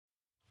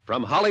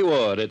From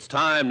Hollywood, it's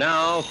time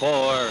now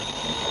for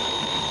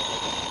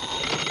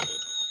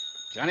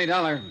Johnny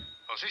Dollar.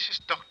 Oh, this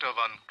is Dr.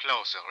 Van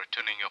Clauser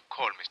returning your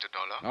call, Mr.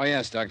 Dollar. Oh,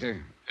 yes, Doctor.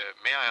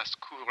 May I ask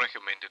who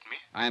recommended me?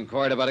 I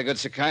inquired about a good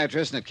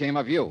psychiatrist, and it came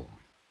up you.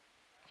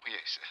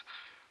 Yes.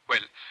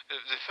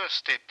 The first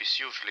step is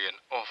usually an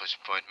office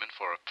appointment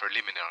for a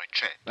preliminary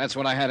chat. That's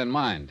what I had in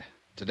mind.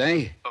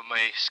 Today? My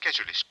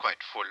schedule is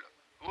quite full.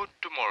 Would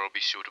tomorrow be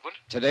suitable?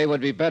 Today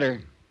would be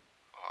better.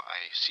 Oh,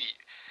 I see.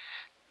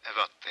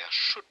 But there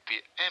should be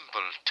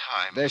ample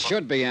time. There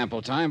should be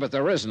ample time, but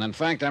there isn't. In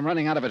fact, I'm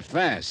running out of it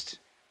fast.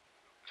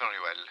 Very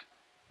well.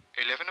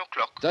 11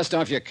 o'clock. Dust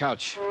off your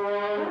couch.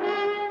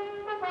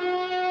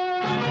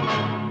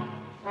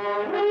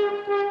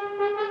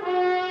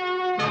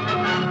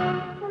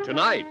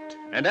 Tonight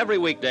and every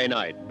weekday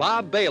night,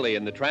 Bob Bailey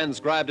in the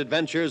transcribed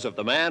adventures of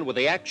the man with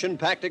the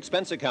action-packed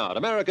expense account,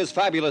 America's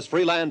fabulous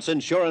freelance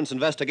insurance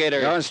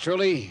investigator. Yours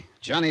truly,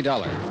 Johnny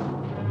Dollar.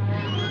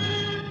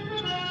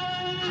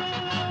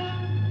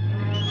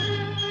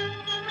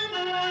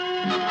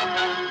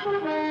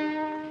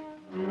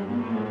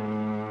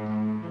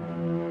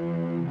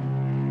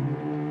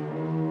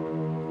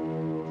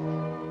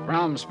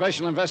 From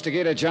Special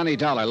Investigator Johnny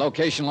Dollar,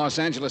 location Los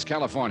Angeles,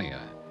 California.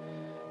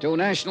 To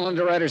National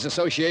Underwriters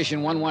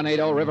Association,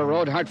 1180 River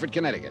Road, Hartford,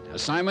 Connecticut.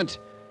 Assignment,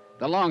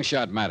 the long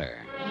shot matter.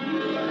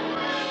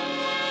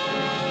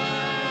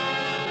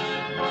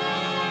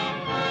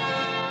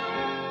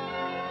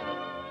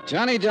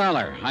 Johnny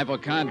Dollar,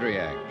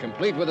 hypochondriac,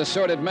 complete with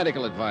assorted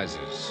medical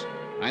advisors.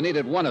 I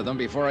needed one of them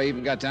before I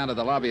even got down to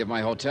the lobby of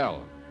my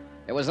hotel.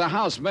 It was the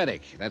house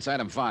medic, that's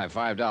item 5,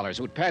 $5,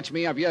 who'd patched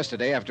me up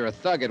yesterday after a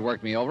thug had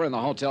worked me over in the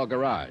hotel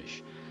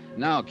garage.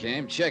 Now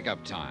came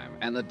checkup time,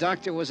 and the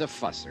doctor was a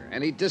fusser,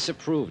 and he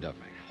disapproved of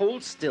me.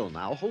 Hold still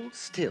now, hold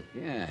still.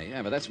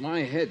 Yeah, but that's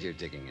my head you're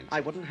digging into. I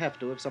wouldn't have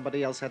to if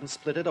somebody else hadn't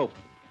split it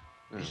open.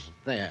 Oh,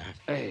 there.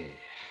 Hey.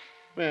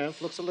 Well,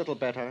 looks a little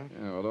better.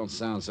 Yeah, well, don't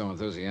sound so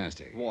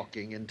enthusiastic.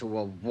 Walking into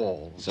a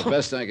wall. It's the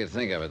best I could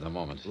think of at the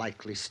moment.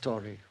 Likely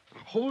story.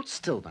 Hold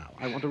still now.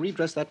 I want to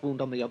redress that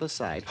wound on the other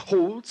side.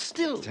 Hold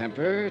still.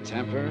 Temper.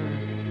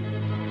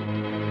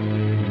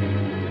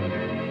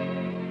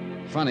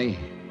 Funny,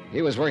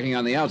 he was working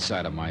on the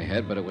outside of my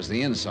head, but it was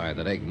the inside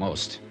that ached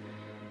most.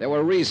 There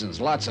were reasons,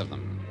 lots of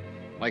them.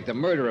 Like the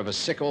murder of a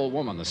sick old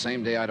woman the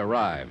same day I'd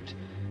arrived,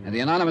 and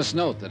the anonymous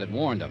note that had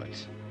warned of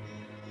it.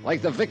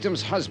 Like the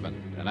victim's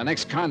husband and an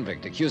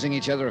ex-convict accusing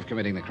each other of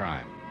committing the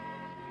crime.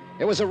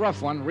 It was a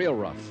rough one, real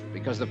rough,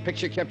 because the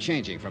picture kept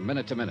changing from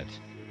minute to minute,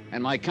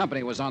 and my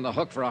company was on the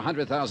hook for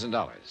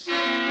 $100,000.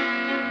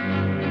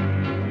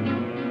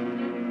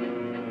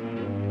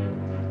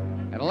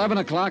 At 11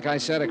 o'clock, I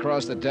sat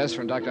across the desk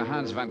from Dr.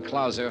 Hans Van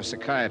Clauser,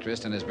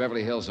 psychiatrist, in his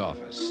Beverly Hills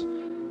office.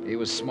 He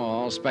was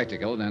small,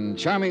 spectacled, and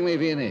charmingly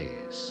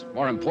Viennese.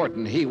 More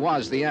important, he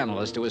was the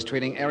analyst who was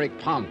treating Eric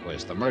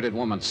Palmquist, the murdered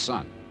woman's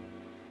son.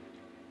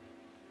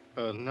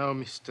 Now,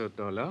 Mr.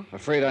 Dollar.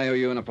 Afraid I owe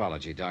you an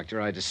apology,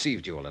 Doctor. I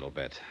deceived you a little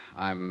bit.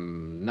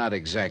 I'm not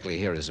exactly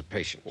here as a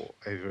patient. Oh,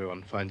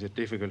 everyone finds it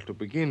difficult to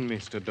begin,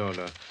 Mr.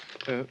 Dollar.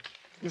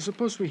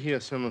 Suppose we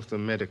hear some of the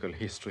medical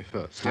history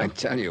first. I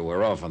tell you,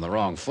 we're off on the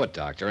wrong foot,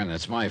 Doctor, and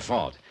it's my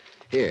fault.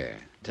 Here,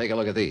 take a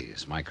look at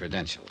these, my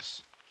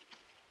credentials.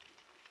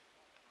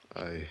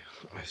 I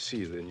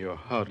see, then you're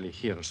hardly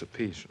here as a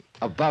patient.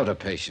 About a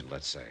patient,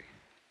 let's say.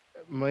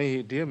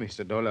 My dear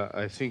Mr. Dollar,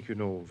 I think you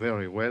know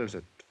very well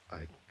that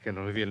I can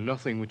reveal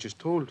nothing which is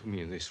told to me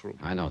in this room.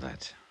 I know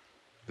that.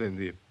 Then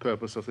the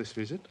purpose of this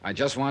visit? I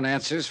just want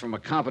answers from a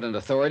competent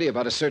authority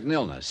about a certain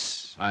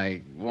illness.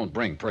 I won't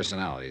bring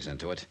personalities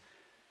into it.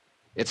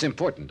 It's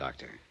important,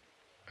 Doctor.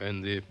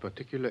 And the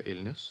particular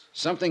illness?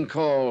 Something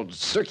called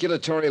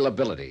circulatory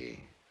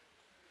lability.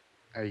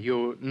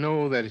 You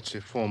know that it's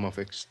a form of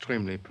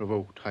extremely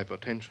provoked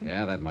hypertension?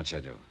 Yeah, that much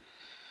I do.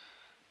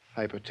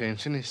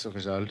 Hypertension is the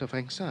result of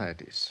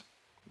anxieties.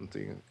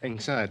 The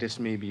anxieties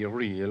may be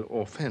real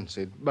or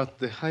fancied, but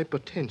the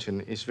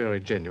hypertension is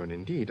very genuine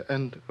indeed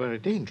and very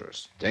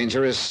dangerous.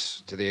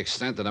 Dangerous to the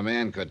extent that a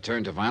man could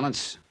turn to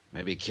violence,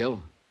 maybe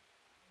kill?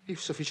 If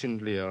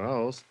sufficiently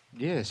aroused,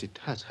 yes, it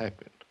has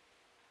happened.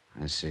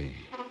 I see.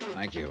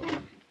 Thank you.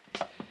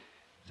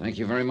 Thank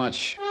you very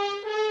much.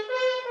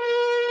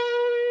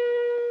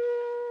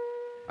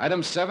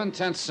 Item 7,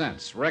 10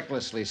 cents,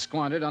 recklessly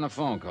squandered on a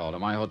phone call to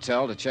my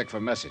hotel to check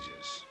for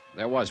messages.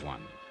 There was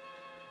one.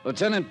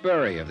 Lieutenant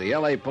Berry of the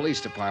L.A. Police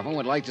Department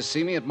would like to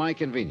see me at my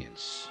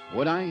convenience.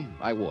 Would I?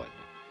 I would.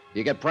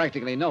 You get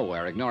practically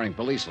nowhere ignoring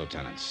police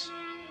lieutenants.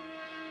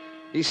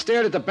 He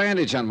stared at the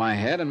bandage on my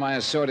head and my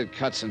assorted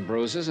cuts and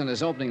bruises, and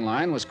his opening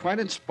line was quite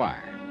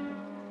inspired.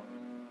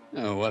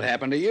 Oh, what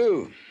happened to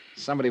you?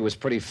 Somebody was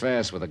pretty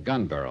fast with a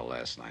gun barrel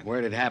last night.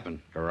 Where'd it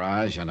happen?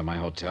 Garage under my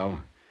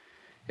hotel.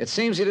 It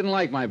seems he didn't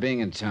like my being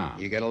in town.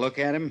 You got a look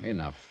at him?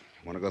 Enough.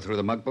 Want to go through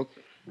the mug book?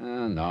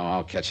 No,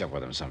 I'll catch up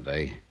with him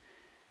someday.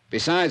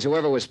 Besides,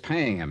 whoever was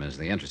paying him is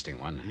the interesting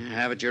one.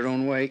 Have it your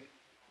own way.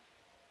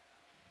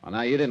 Well,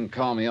 now, you didn't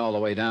call me all the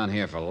way down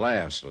here for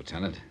laughs,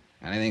 Lieutenant.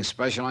 Anything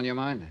special on your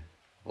mind?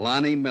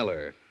 Lonnie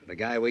Miller, The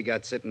guy we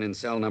got sitting in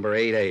cell number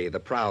 8A, the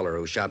prowler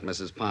who shot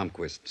Mrs.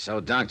 Palmquist. So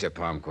Dr.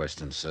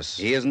 Palmquist insists.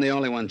 He isn't the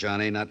only one,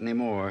 Johnny. Not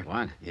anymore.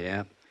 What?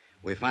 Yeah.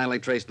 We finally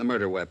traced the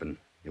murder weapon.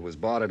 It was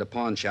bought at a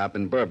pawn shop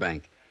in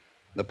Burbank.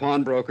 The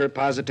pawnbroker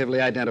positively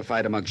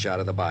identified a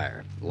mugshot of the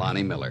buyer,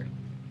 Lonnie Miller.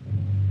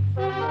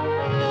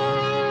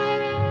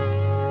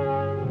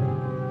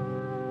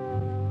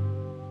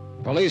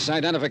 Police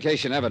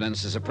identification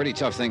evidence is a pretty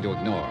tough thing to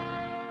ignore.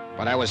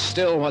 But I was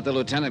still what the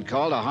lieutenant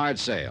called a hard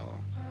sale.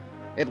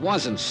 It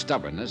wasn't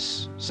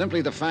stubbornness,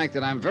 simply the fact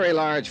that I'm very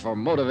large for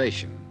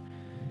motivation.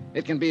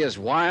 It can be as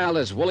wild,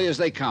 as woolly as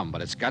they come,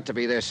 but it's got to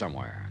be there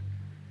somewhere.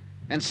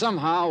 And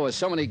somehow, with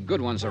so many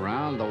good ones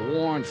around, the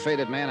worn,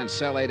 faded man in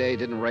cell 8A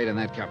didn't rate in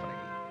that company.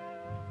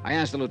 I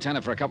asked the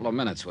lieutenant for a couple of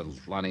minutes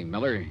with Lonnie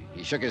Miller.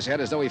 He shook his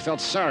head as though he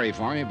felt sorry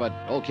for me, but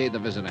okayed the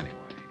visit anyway.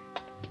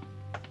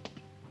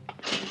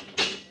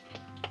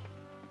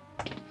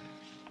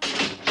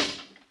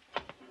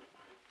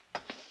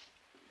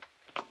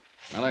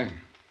 Miller?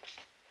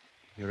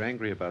 You're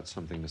angry about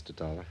something, Mr.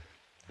 Dollar.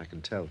 I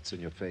can tell. It's in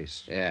your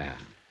face. Yeah.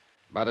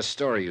 About a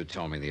story you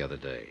told me the other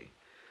day.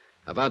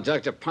 About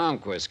Dr.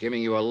 Palmquist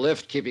giving you a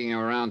lift, keeping you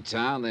around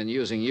town, then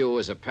using you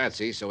as a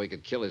patsy so he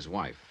could kill his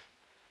wife.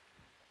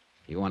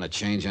 You want to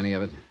change any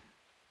of it?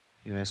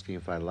 You're asking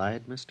if I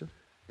lied, mister?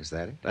 Is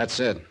that it?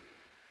 That's it.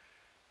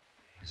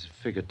 It's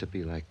figured to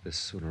be like this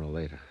sooner or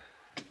later.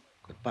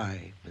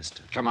 Goodbye,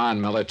 mister. Come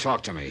on, Miller,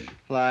 talk to me.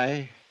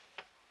 Lie?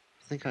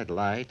 Think I'd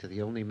lie to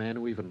the only man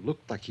who even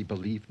looked like he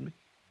believed me?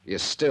 You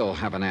still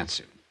haven't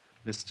answered.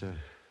 Mister,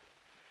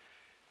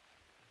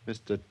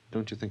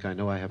 don't you think I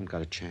know I haven't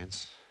got a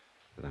chance?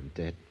 That I'm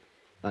dead?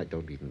 I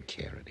don't even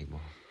care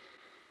anymore.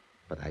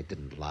 But I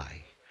didn't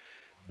lie.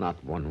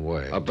 Not one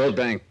word. A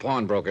Burbank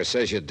pawnbroker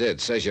says you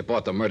did. Says you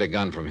bought the murder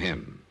gun from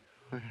him.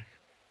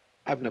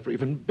 I've never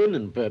even been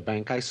in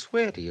Burbank, I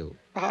swear to you.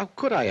 How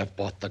could I have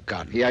bought the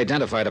gun? He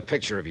identified a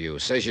picture of you.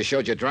 Says you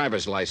showed your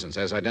driver's license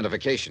as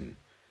identification.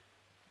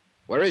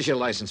 Where is your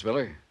license,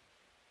 Miller?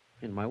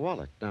 In my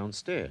wallet,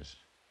 downstairs.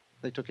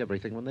 They took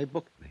everything when they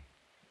booked me.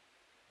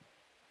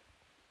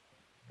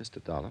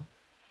 Mr. Dollar?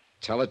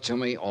 Tell it to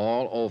me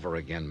all over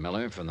again,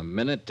 Miller, from the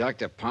minute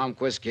Dr.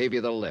 Palmquist gave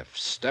you the lift,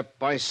 step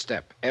by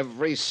step,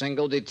 every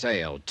single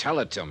detail. Tell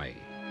it to me.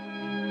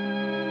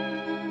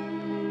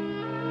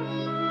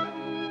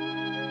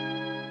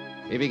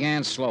 He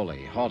began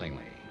slowly,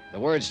 haltingly. The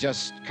words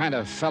just kind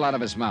of fell out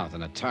of his mouth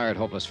in a tired,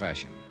 hopeless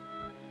fashion.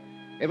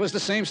 It was the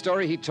same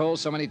story he told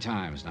so many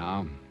times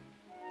now.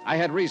 I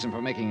had reason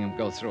for making him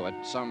go through it.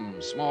 Some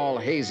small,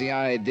 hazy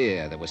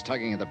idea that was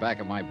tugging at the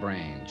back of my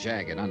brain,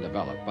 jagged,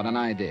 undeveloped, but an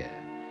idea.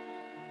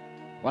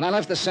 When I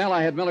left the cell,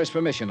 I had Miller's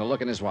permission to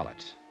look in his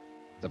wallet.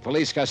 The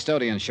police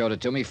custodian showed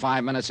it to me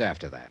 5 minutes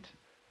after that.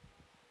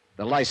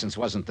 The license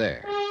wasn't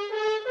there.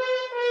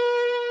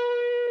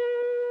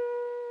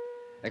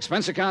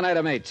 Expense account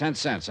item 8, 10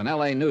 cents, an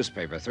L.A.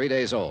 newspaper, 3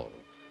 days old.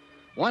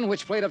 One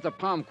which played up the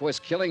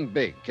Palmquist killing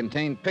big,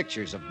 contained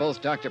pictures of both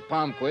Dr.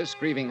 Palmquist,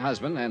 grieving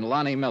husband, and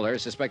Lonnie Miller,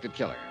 suspected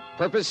killer.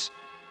 Purpose?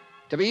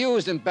 To be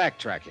used in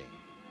backtracking.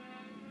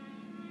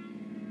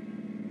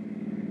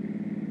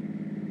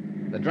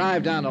 The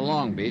drive down to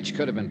Long Beach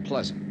could have been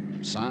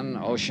pleasant. Sun,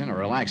 ocean, a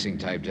relaxing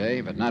type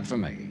day, but not for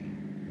me.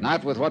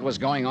 Not with what was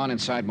going on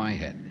inside my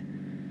head.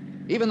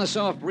 Even the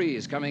soft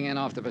breeze coming in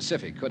off the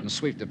Pacific couldn't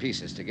sweep the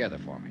pieces together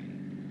for me.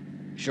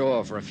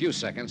 Sure, for a few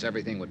seconds,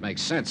 everything would make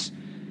sense.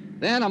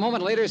 Then, a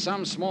moment later,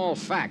 some small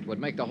fact would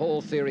make the whole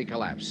theory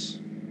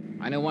collapse.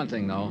 I knew one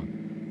thing, though.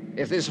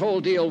 If this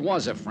whole deal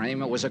was a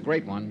frame, it was a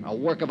great one, a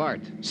work of art,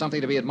 something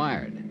to be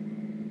admired,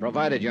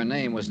 provided your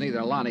name was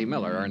neither Lonnie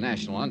Miller or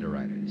National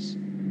Underwriters.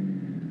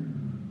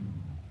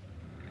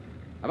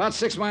 About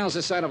 6 miles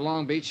this side of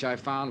Long Beach, I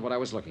found what I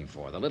was looking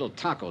for, the little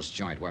tacos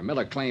joint where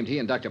Miller claimed he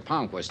and Dr.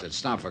 Palmquist had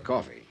stopped for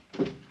coffee.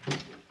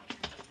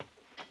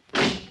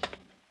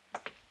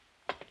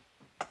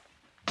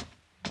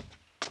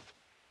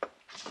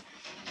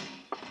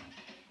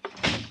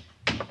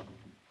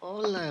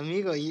 Hola,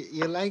 amigo.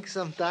 You like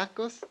some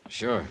tacos?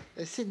 Sure.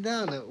 Sit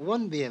down. It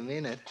won't be a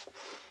minute.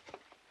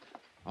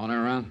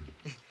 Owner around?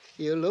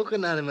 You're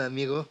looking at him,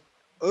 amigo.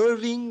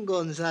 Irving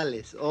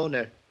Gonzalez,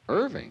 owner.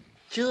 Irving?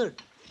 Sure.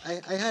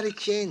 I had it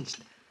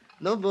changed.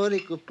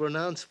 Nobody could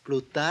pronounce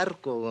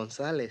Plutarco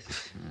Gonzalez.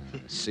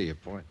 See your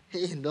point.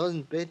 It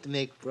doesn't pay to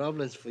make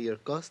problems for your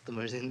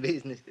customers in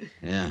business.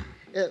 Yeah.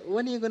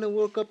 When are you going to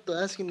work up to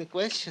asking the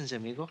questions,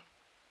 amigo?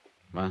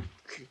 What?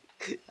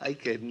 I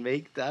can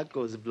make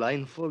tacos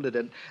blindfolded,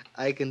 and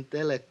I can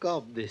tell a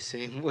cop the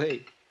same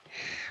way.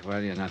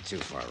 Well, you're not too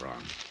far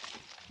wrong.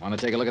 Want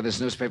to take a look at this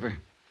newspaper?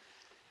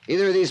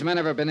 Either of these men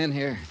ever been in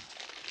here?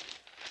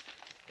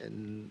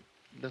 And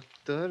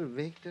Dr.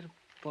 Victor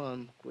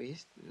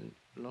Palmquist and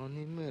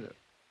Lonnie Miller.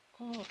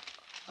 Oh,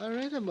 I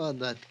read about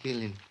that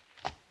killing.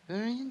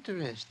 Very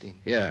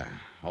interesting. Yeah.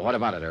 Well, what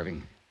about it,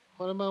 Irving?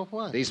 What about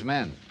what? These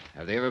men,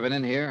 have they ever been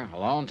in here,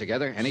 alone,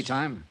 together, any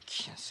time?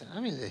 Yes, I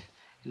mean, they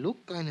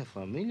look kind of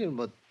familiar,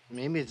 but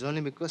maybe it's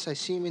only because I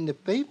see them in the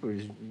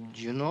papers.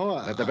 You know,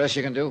 Is that the best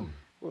you can do?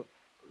 Well,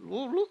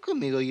 Oh, look,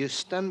 amigo, you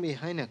stand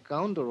behind a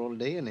counter all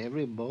day and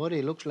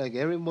everybody looks like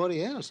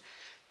everybody else.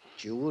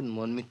 You wouldn't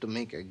want me to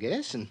make a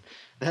guess, and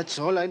that's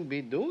all I'd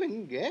be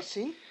doing,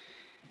 guessing.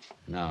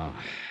 No,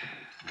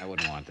 I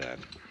wouldn't want that.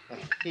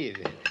 Here,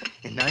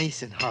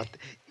 nice and hot.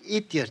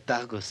 Eat your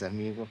tacos,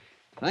 amigo.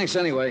 Thanks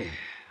anyway.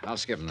 I'll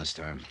skip them this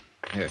time.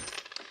 Here.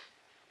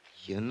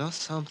 You know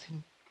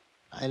something?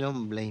 I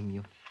don't blame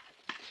you.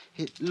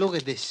 Hey, look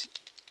at this.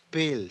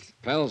 Pills.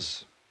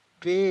 Pills?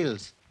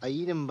 Pills. I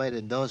eat them by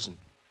the dozen.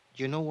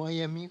 You know why,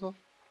 amigo?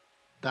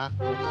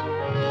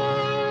 Tacos.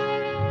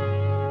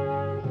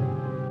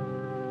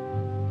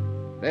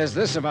 There's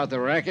this about the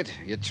racket.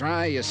 You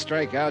try, you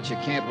strike out, you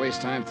can't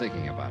waste time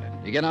thinking about it.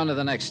 You get on to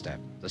the next step.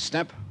 The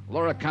step?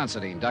 Laura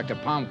Considine, Dr.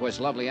 Palmquist's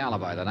lovely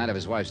alibi the night of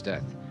his wife's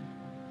death.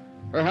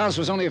 Her house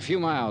was only a few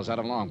miles out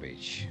of Long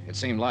Beach. It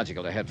seemed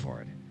logical to head for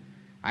it.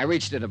 I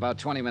reached it about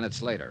 20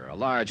 minutes later, a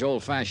large,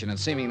 old-fashioned, and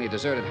seemingly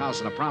deserted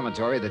house on a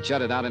promontory that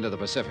jutted out into the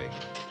Pacific.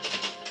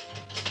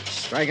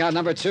 Strikeout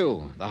number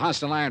 2, the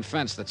hostile iron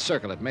fence that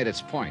circled it made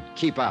its point.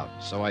 Keep out.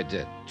 So I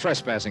did.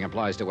 Trespassing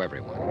applies to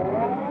everyone.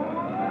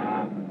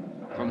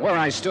 From where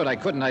I stood, I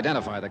couldn't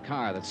identify the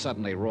car that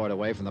suddenly roared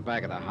away from the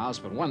back of the house,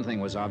 but one thing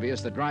was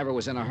obvious. The driver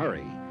was in a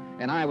hurry,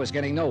 and I was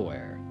getting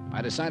nowhere.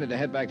 I decided to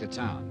head back to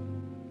town.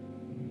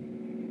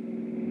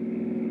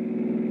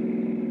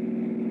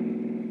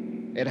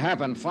 It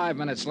happened 5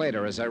 minutes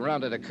later as I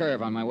rounded a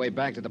curve on my way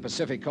back to the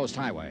Pacific Coast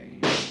Highway.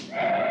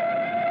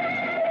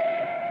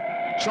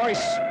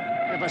 Choice,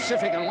 the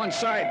Pacific on one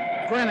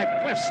side, granite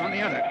cliffs on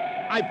the other.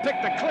 I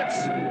picked the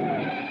cliffs.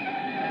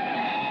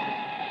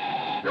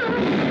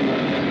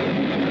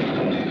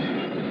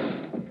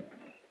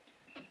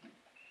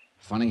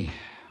 Funny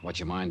what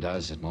your mind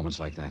does at moments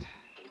like that.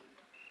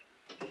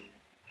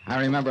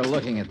 I remember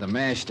looking at the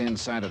mashed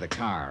inside of the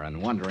car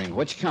and wondering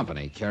which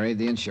company carried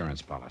the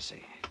insurance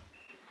policy.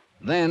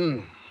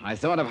 Then I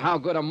thought of how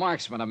good a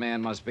marksman a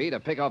man must be to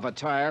pick off a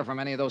tire from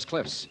any of those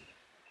cliffs.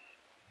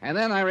 And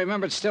then I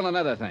remembered still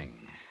another thing.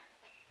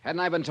 Hadn't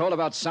I been told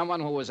about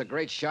someone who was a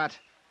great shot,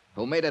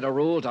 who made it a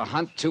rule to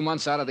hunt 2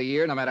 months out of the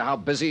year, no matter how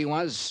busy he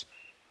was?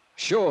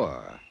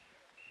 Sure.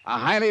 A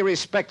highly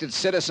respected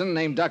citizen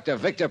named Dr.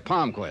 Victor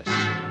Palmquist.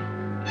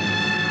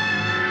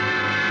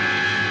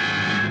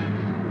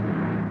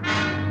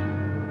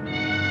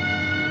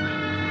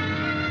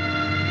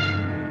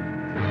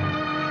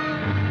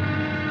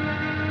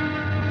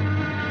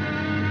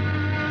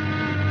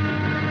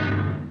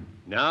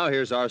 Now,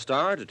 here's our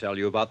star to tell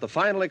you about the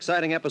final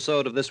exciting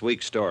episode of this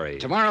week's story.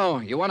 Tomorrow,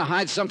 you want to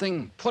hide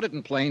something? Put it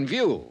in plain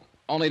view.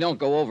 Only don't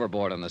go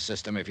overboard on the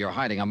system if you're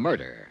hiding a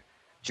murder.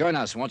 Join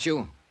us, won't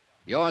you?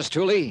 Yours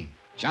truly,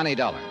 Johnny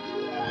Dollar.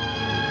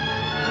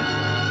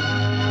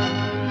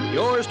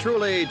 Yours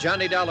truly,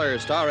 Johnny Dollar,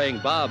 starring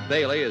Bob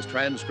Bailey, is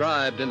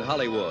transcribed in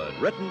Hollywood.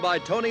 Written by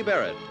Tony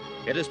Barrett.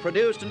 It is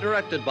produced and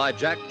directed by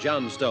Jack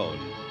Johnstone.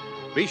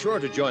 Be sure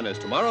to join us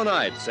tomorrow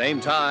night,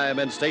 same time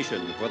and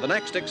station, for the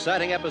next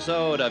exciting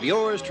episode of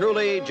Yours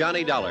truly,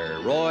 Johnny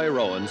Dollar. Roy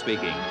Rowan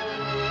speaking.